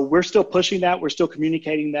 So we're still pushing that. We're still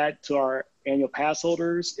communicating that to our annual pass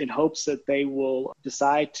holders in hopes that they will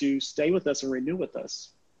decide to stay with us and renew with us.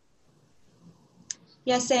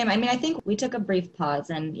 Yeah, same. I mean, I think we took a brief pause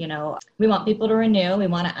and, we want people to renew. We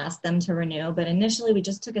want to ask them to renew. But initially, we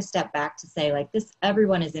just took a step back to say, like,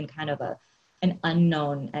 everyone is in kind of an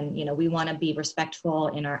unknown. And, we want to be respectful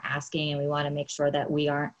in our asking, and we want to make sure that we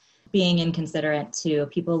aren't being inconsiderate to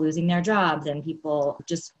people losing their jobs and people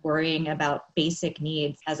just worrying about basic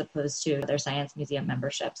needs as opposed to their science museum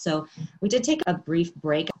membership. So we did take a brief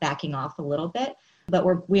break, backing off a little bit,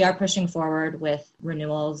 but we are pushing forward with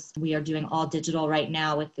renewals. We are doing all digital right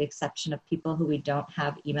now with the exception of people who we don't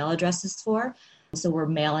have email addresses for. So we're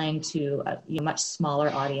mailing to a much smaller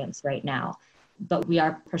audience right now. But we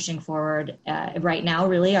are pushing forward. Right now,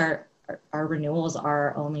 really, our renewals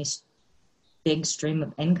are only big stream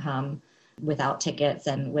of income without tickets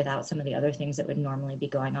and without some of the other things that would normally be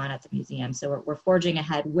going on at the museum. So we're forging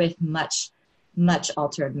ahead with much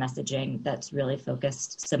altered messaging that's really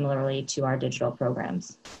focused similarly to our digital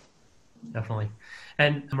programs. Definitely.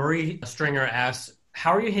 And Marie Stringer asks,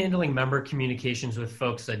 how are you handling member communications with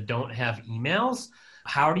folks that don't have emails?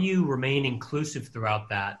 How do you remain inclusive throughout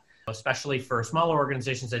that, especially for smaller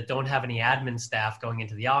organizations that don't have any admin staff going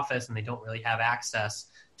into the office and they don't really have access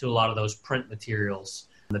to a lot of those print materials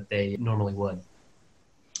that they normally would?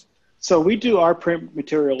 So we do our print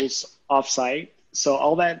materials offsite. So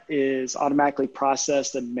all that is automatically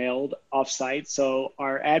processed and mailed offsite. So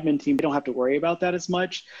our admin team, they don't have to worry about that as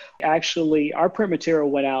much. Actually, our print material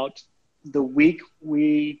went out the week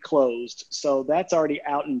we closed. So that's already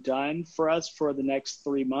out and done for us for the next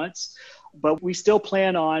 3 months. But we still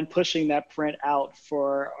plan on pushing that print out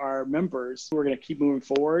for our members. We're going to keep moving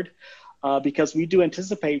forward because we do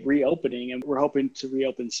anticipate reopening, and we're hoping to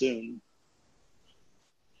reopen soon.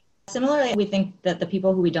 Similarly, we think that the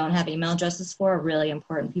people who we don't have email addresses for are really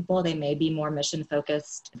important people. They may be more mission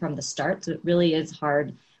focused from the start. So it really is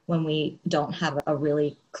hard when we don't have a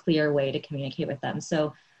really clear way to communicate with them.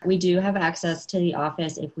 So we do have access to the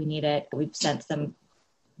office if we need it. We've sent some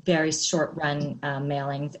very short run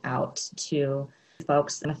mailings out to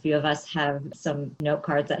folks. And a few of us have some note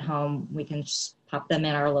cards at home. We can just pop them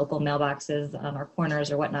in our local mailboxes on our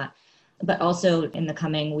corners or whatnot. But also in the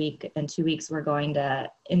coming week and 2 weeks, we're going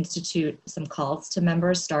to institute some calls to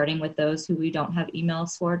members, starting with those who we don't have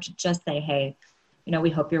emails for, to just say, hey, we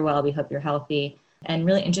hope you're well, we hope you're healthy. And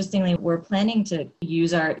really interestingly, we're planning to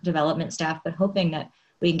use our development staff, but hoping that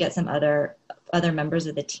we can get some other members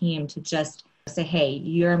of the team to just say, hey,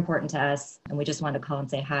 you're important to us, and we just want to call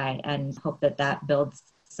and say hi, and hope that builds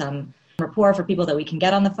some rapport for people that we can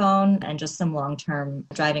get on the phone and just some long-term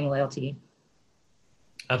driving loyalty.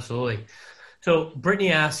 Absolutely. So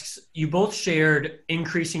Brittany asks, you both shared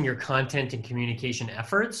increasing your content and communication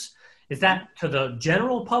efforts. Is that to the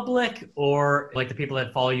general public or like the people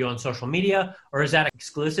that follow you on social media, or is that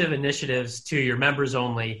exclusive initiatives to your members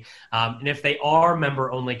only? And if they are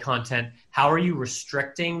member only content, how are you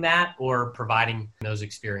restricting that or providing those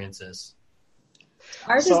experiences?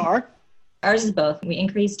 Ours is both. We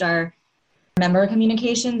increased our member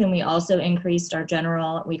communications, and we also increased our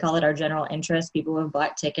we call it our general interest, people who have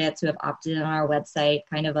bought tickets, who have opted in on our website,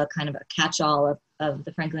 kind of a catch-all of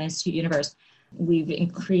the Franklin Institute universe. We've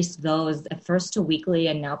increased those at first to weekly,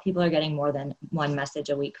 and now people are getting more than one message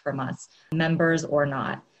a week from us, members or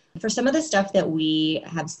not. For some of the stuff that we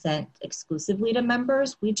have sent exclusively to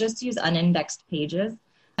members, we just use unindexed pages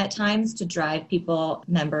at times to drive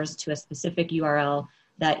members to a specific URL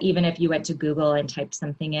that even if you went to Google and typed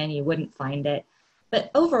something in, you wouldn't find it.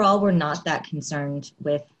 But overall, we're not that concerned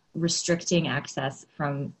with restricting access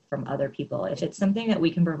from other people. If it's something that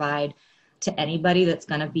we can provide to anybody that's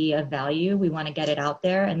going to be of value, we want to get it out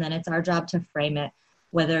there. And then it's our job to frame it,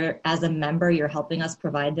 whether as a member, you're helping us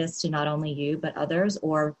provide this to not only you, but others,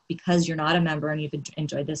 or because you're not a member and you've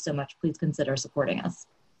enjoyed this so much, please consider supporting us.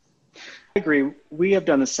 I agree. We have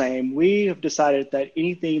done the same. We have decided that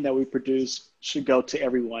anything that we produce should go to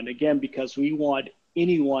everyone, again, because we want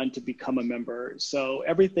anyone to become a member. So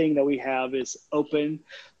everything that we have is open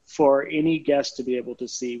for any guest to be able to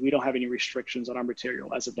see. We don't have any restrictions on our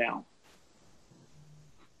material as of now.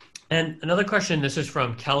 And another question, this is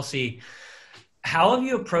from Kelsey. How have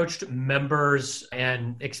you approached members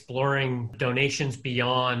and exploring donations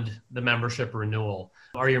beyond the membership renewal?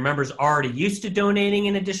 Are your members already used to donating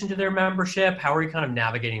in addition to their membership? How are you kind of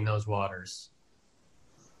navigating those waters?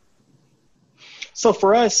 So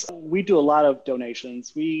for us, we do a lot of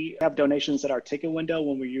donations. We have donations at our ticket window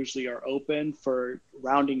when we usually are open for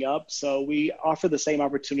rounding up. So we offer the same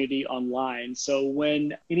opportunity online. So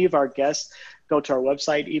when any of our guests go to our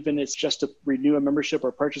website, even if it's just to renew a membership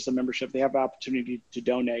or purchase a membership, they have an opportunity to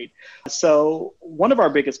donate. So one of our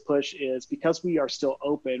biggest push is because we are still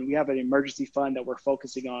open, we have an emergency fund that we're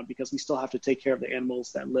focusing on because we still have to take care of the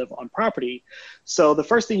animals that live on property. So the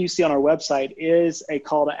first thing you see on our website is a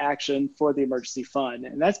call to action for the emergency fund.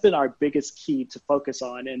 And that's been our biggest key to focus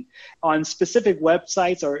on. And on specific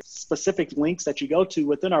websites or specific links that you go to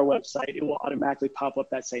within our website, it will automatically pop up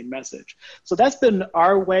that same message. So that's been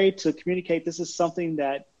our way to communicate. This is something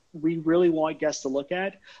that we really want guests to look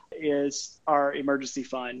at is our emergency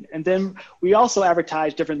fund. And then we also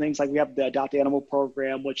advertise different things, like we have the Adopt Animal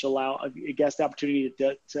program, which allow a guest the opportunity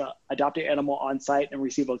to adopt an animal on site and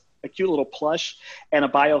receive a cute little plush and a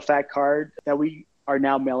BioFact card that we are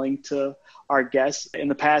now mailing to our guests. In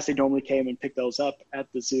the past, they normally came and picked those up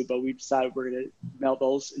at the zoo, but we decided we're going to mail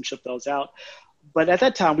those and ship those out. But at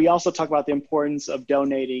that time, we also talk about the importance of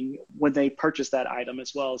donating when they purchase that item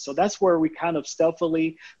as well. So that's where we kind of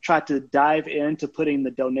stealthily try to dive into putting the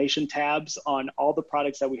donation tabs on all the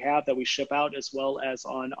products that we have that we ship out, as well as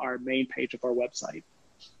on our main page of our website.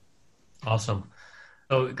 Awesome.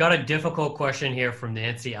 So we got a difficult question here from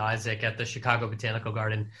Nancy Isaac at the Chicago Botanical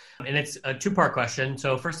Garden. And it's a two-part question.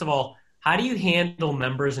 So first of all, how do you handle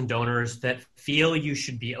members and donors that feel you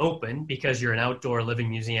should be open because you're an outdoor living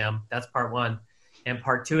museum? That's part one. And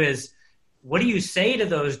part two is, what do you say to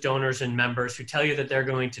those donors and members who tell you that they're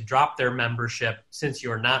going to drop their membership since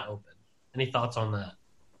you're not open? Any thoughts on that?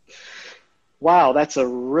 Wow, that's a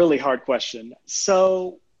really hard question.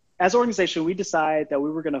 So as an organization, we decided that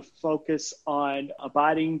we were going to focus on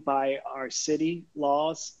abiding by our city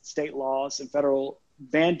laws, state laws, and federal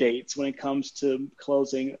mandates when it comes to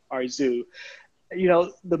closing our zoo. You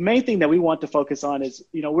know, the main thing that we want to focus on is,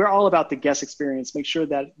 you know, we're all about the guest experience. Make sure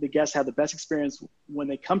that the guests have the best experience when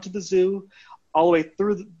they come to the zoo, all the way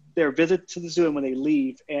through their visit to the zoo and when they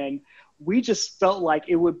leave. And we just felt like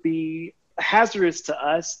it would be hazardous to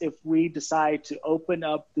us if we decide to open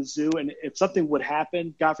up the zoo, and if something would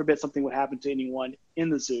happen, God forbid something would happen to anyone in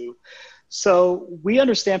the zoo. So we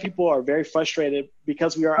understand people are very frustrated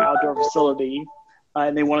because we are an outdoor facility.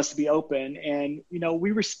 And they want us to be open. And, you know,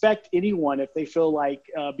 we respect anyone if they feel like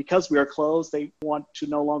because we are closed, they want to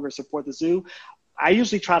no longer support the zoo. I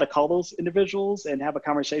usually try to call those individuals and have a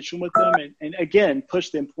conversation with them and again, push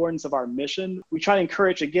the importance of our mission. We try to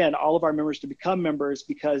encourage, again, all of our members to become members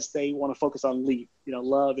because they want to focus on LEAP, you know,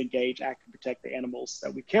 love, engage, act, and protect the animals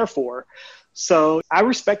that we care for. So I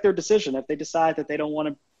respect their decision. If they decide that they don't want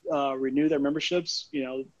to renew their memberships, you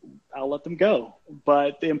know, I'll let them go.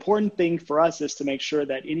 But the important thing for us is to make sure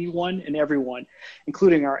that anyone and everyone,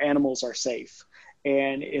 including our animals, are safe.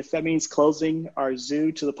 And if that means closing our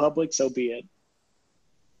zoo to the public, so be it.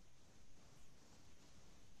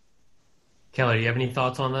 Kelly, do you have any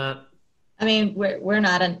thoughts on that? I mean, we're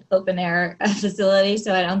not an open air facility,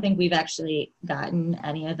 so I don't think we've actually gotten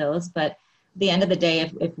any of those. But at the end of the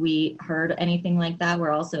day, if we heard anything like that,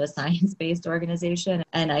 we're also a science-based organization.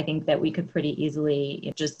 And I think that we could pretty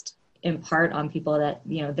easily just impart on people that,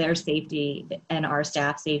 you know, their safety and our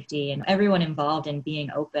staff safety and everyone involved in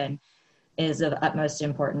being open is of utmost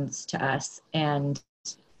importance to us. And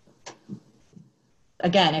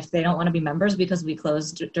again, if they don't want to be members because we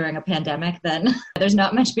closed during a pandemic, then there's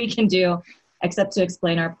not much we can do except to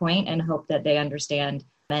explain our point and hope that they understand.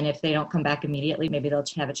 And if they don't come back immediately, maybe they'll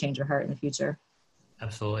have a change of heart in the future.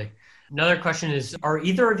 Absolutely. Another question is, are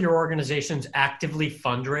either of your organizations actively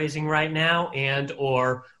fundraising right now and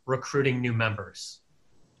or recruiting new members?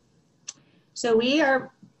 So we are,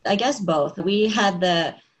 I guess, both. We had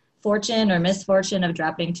the fortune or misfortune of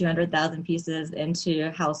dropping 200,000 pieces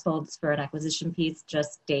into households for an acquisition piece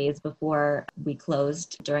just days before we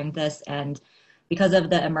closed during this. And because of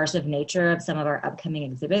the immersive nature of some of our upcoming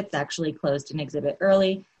exhibits, actually closed an exhibit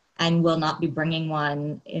early and will not be bringing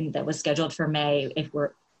one in that was scheduled for May if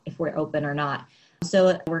we're open or not.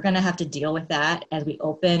 So we're going to have to deal with that as we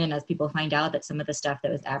open and as people find out that some of the stuff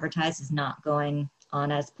that was advertised is not going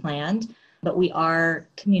on as planned. But we are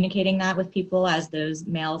communicating that with people as those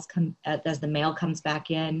mails come, as the mail comes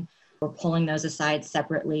back in. We're pulling those aside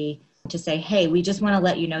separately to say, hey, we just want to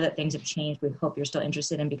let you know that things have changed. We hope you're still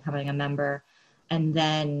interested in becoming a member. And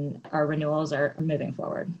then our renewals are moving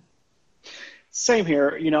forward. Same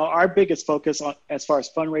here. You know, our biggest focus on, as far as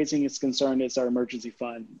fundraising is concerned, is our emergency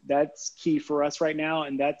fund. That's key for us right now,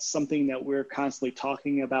 and that's something that we're constantly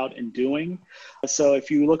talking about and doing. So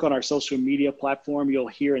if you look on our social media platform, you'll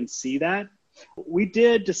hear and see that. We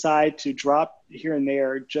did decide to drop here and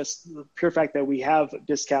there just the pure fact that we have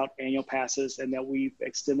discount annual passes and that we've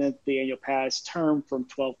extended the annual pass term from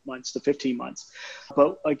 12 months to 15 months.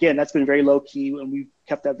 But again, that's been very low key and we've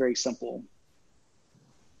kept that very simple.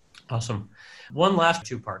 Awesome. One last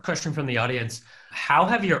two-part question from the audience. How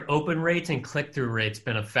have your open rates and click-through rates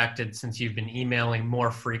been affected since you've been emailing more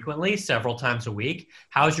frequently, several times a week?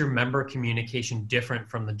 How is your member communication different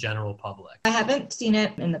from the general public? I haven't seen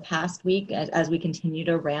it in the past week as we continue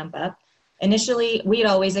to ramp up. Initially, we'd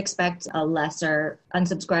always expect a lesser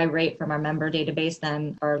unsubscribe rate from our member database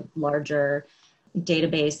than our larger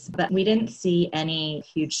database, but we didn't see any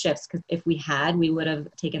huge shifts, because if we had, we would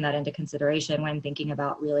have taken that into consideration when thinking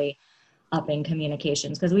about really upping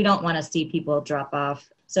communications, because we don't want to see people drop off.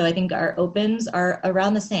 So I think our opens are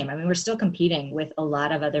around the same. I mean, we're still competing with a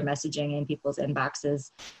lot of other messaging in people's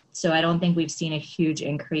inboxes. So I don't think we've seen a huge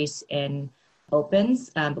increase in opens,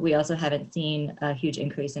 but we also haven't seen a huge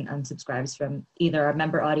increase in unsubscribes from either our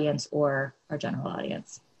member audience or our general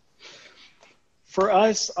audience. For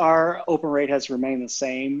us, our open rate has remained the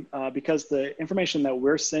same because the information that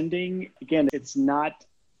we're sending, again, it's not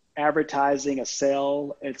advertising a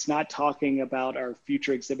sale. It's not talking about our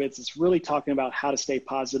future exhibits. It's really talking about how to stay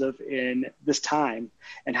positive in this time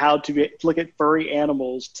and how to look at furry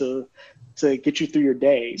animals to get you through your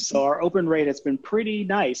day. So our open rate has been pretty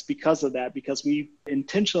nice because of that, because we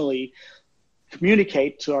intentionally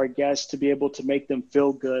communicate to our guests to be able to make them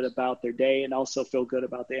feel good about their day and also feel good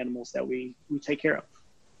about the animals that we take care of.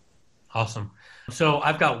 Awesome. So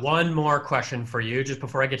I've got one more question for you just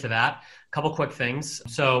before I get to that. A couple quick things.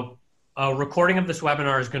 So a recording of this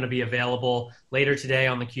webinar is going to be available later today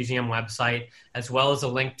on the QZM website, as well as a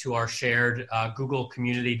link to our shared Google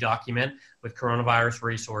community document with coronavirus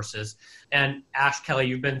resources. And Ash, Kelly,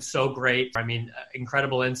 you've been so great. I mean,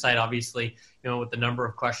 incredible insight, obviously, with the number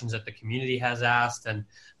of questions that the community has asked and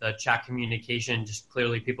the chat communication, just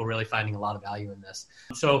clearly people really finding a lot of value in this.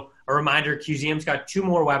 So a reminder, QZM's got 2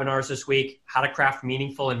 more webinars this week: how to craft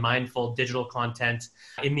meaningful and mindful digital content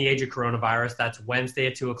in the age of coronavirus. That's Wednesday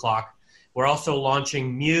at 2:00. We're also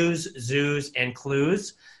launching Muse, Zoos, and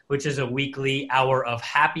Clues, which is a weekly hour of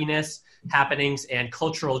happiness, happenings, and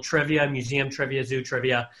cultural trivia, museum trivia, zoo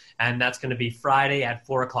trivia. And that's going to be Friday at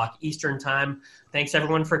 4:00 Eastern time. Thanks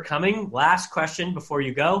everyone for coming. Last question before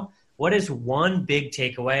you go. What is one big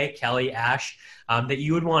takeaway, Kelly, Ash, that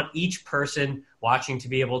you would want each person watching to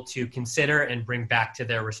be able to consider and bring back to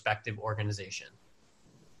their respective organization?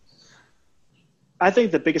 I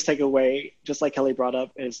think the biggest takeaway, just like Kelly brought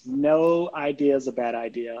up, is no idea is a bad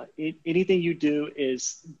idea. Anything you do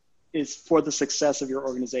is for the success of your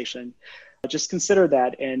organization. Just consider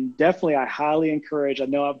that. And definitely, I highly encourage, I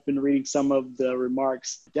know I've been reading some of the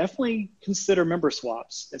remarks, definitely consider member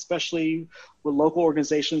swaps, especially with local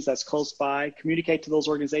organizations that's close by. Communicate to those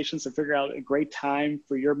organizations and figure out a great time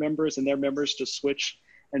for your members and their members to switch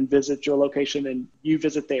and visit your location and you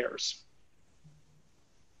visit theirs.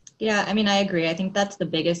 Yeah, I mean, I agree. I think that's the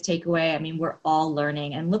biggest takeaway. I mean, we're all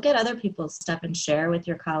learning, and look at other people's stuff and share with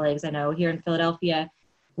your colleagues. I know here in Philadelphia,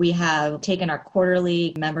 we have taken our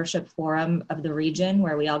quarterly membership forum of the region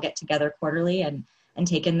where we all get together quarterly and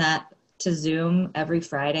taken that to Zoom every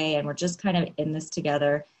Friday. And we're just kind of in this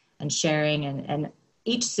together and sharing, and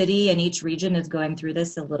each city and each region is going through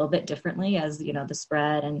this a little bit differently, as the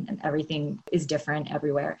spread and everything is different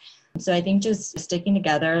everywhere. So I think just sticking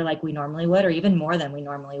together like we normally would, or even more than we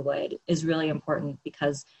normally would, is really important,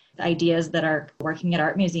 because the ideas that are working at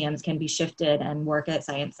art museums can be shifted and work at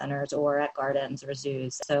science centers or at gardens or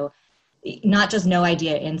zoos. So not just no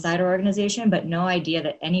idea inside our organization, but no idea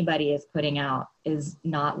that anybody is putting out is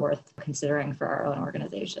not worth considering for our own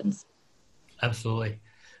organizations. Absolutely.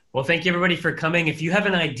 Well, thank you everybody for coming. If you have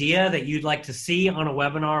an idea that you'd like to see on a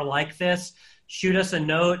webinar like this, shoot us a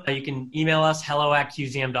note. You can email us,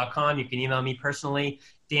 hello@qzm.com. You can email me personally,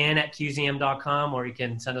 dan@qzm.com, or you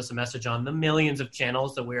can send us a message on the millions of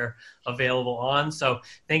channels that we're available on. So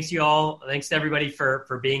thanks to you all. Thanks to everybody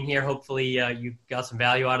for being here. Hopefully you got some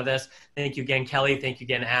value out of this. Thank you again, Kelly. Thank you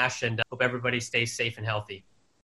again, Ash, and hope everybody stays safe and healthy.